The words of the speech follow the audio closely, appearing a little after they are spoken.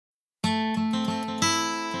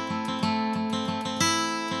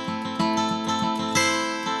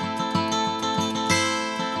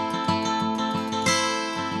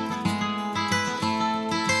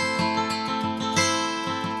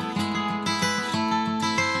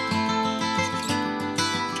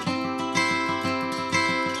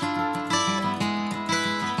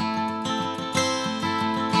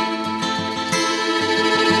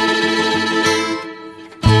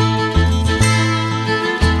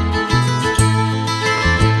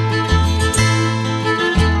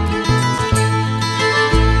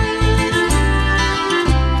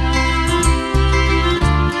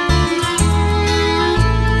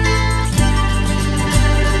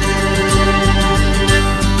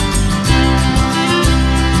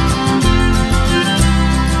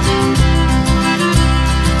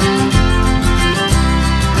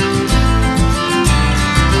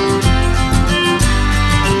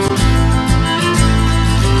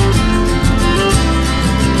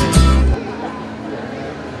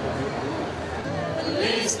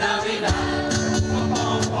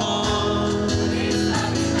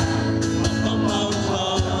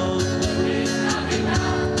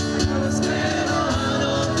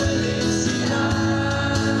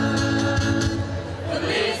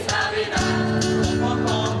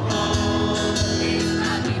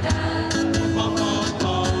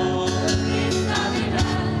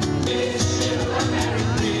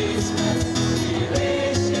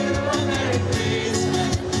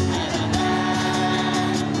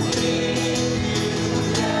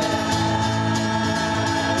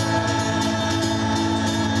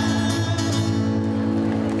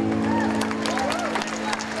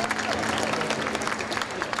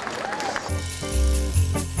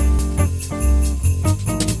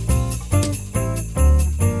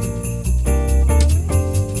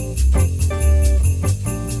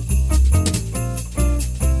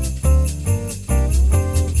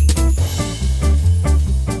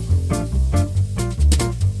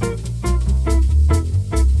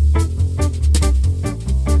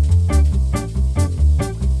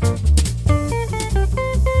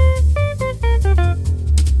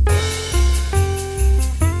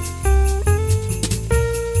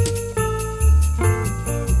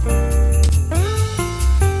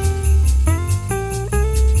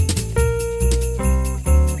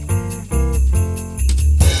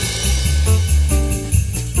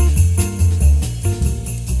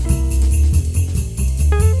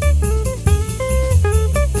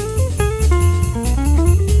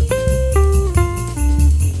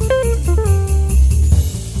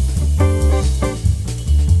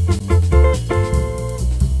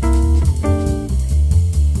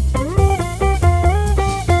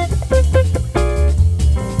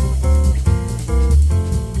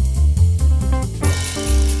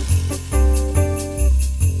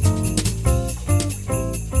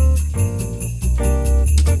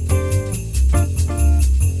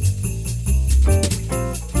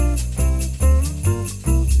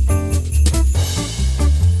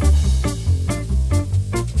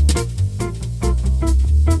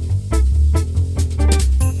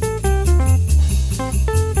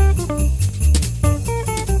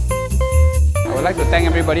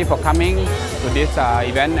everybody for coming to this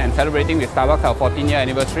event and celebrating with Starbucks our 14-year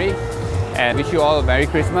anniversary. And wish you all a Merry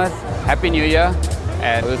Christmas, Happy New Year,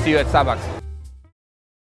 and we'll see you at Starbucks.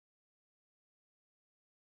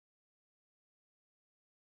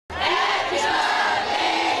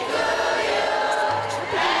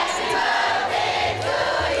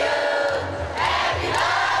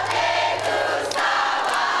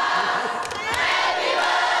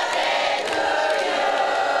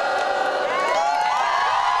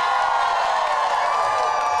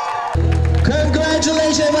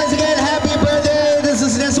 Congratulations once again, happy birthday.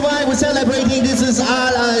 That's why we're celebrating. This is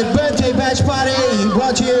our birthday bash party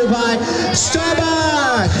brought to you by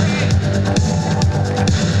Starbucks.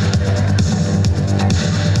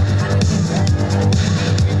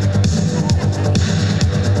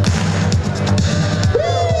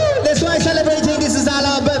 That's why celebrating. This is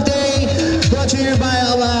our birthday brought to you by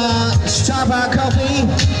our Starbucks coffee.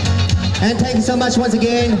 And thank you so much once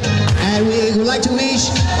again. And we would like to wish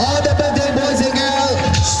all the birthday boys and girls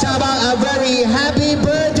Starbucks a very happy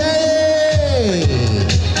birthday.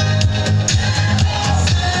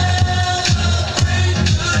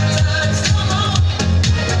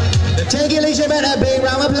 Thank you, Alicia, a big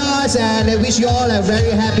round of applause, and I wish you all a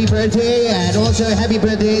very happy birthday, and also a happy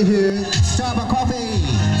birthday to Starbucks Coffee.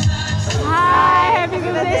 Hi, happy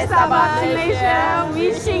birthday Starbucks Malaysia.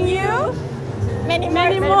 Wishing you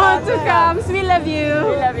many more to come. We love you.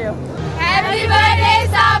 We love you. Happy birthday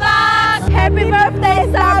Starbucks. Happy birthday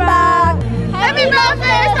Starbucks. Happy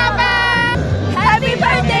birthday Starbucks. Happy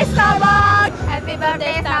birthday Starbucks. Happy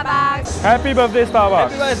birthday Starbucks. Happy birthday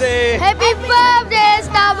Starbucks. Happy birthday. Happy birthday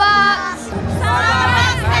Starbucks.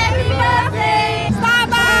 Starbucks, happy birthday.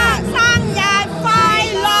 Starbucks 生日快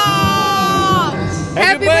樂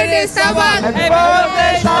Happy birthday Starbucks. Happy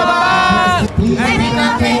birthday Starbucks. Happy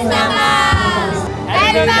birthday Starbucks.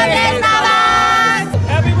 Happy birthday Starbucks. Happy birthday Starbucks.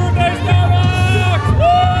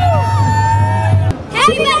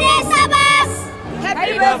 Happy birthday Starbucks.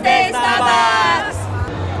 Happy birthday Starbucks.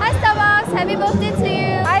 Hi Starbucks, happy birthday to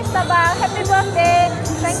you. Hi Starbucks, happy birthday.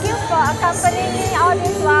 Thank you for accompanying me all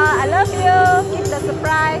this while. I love you. Keep the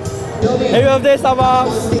surprise. Happy birthday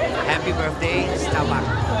Starbucks. Happy birthday Starbucks.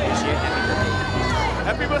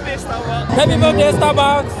 Happy birthday Starbucks. Happy birthday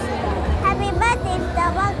Starbucks. Happy birthday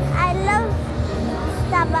Starbucks. I love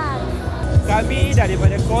Starbucks. Kami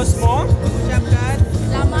daripada Cosmo ucapkan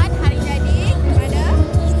Selamat hari jadi kepada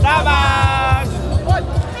Starbucks.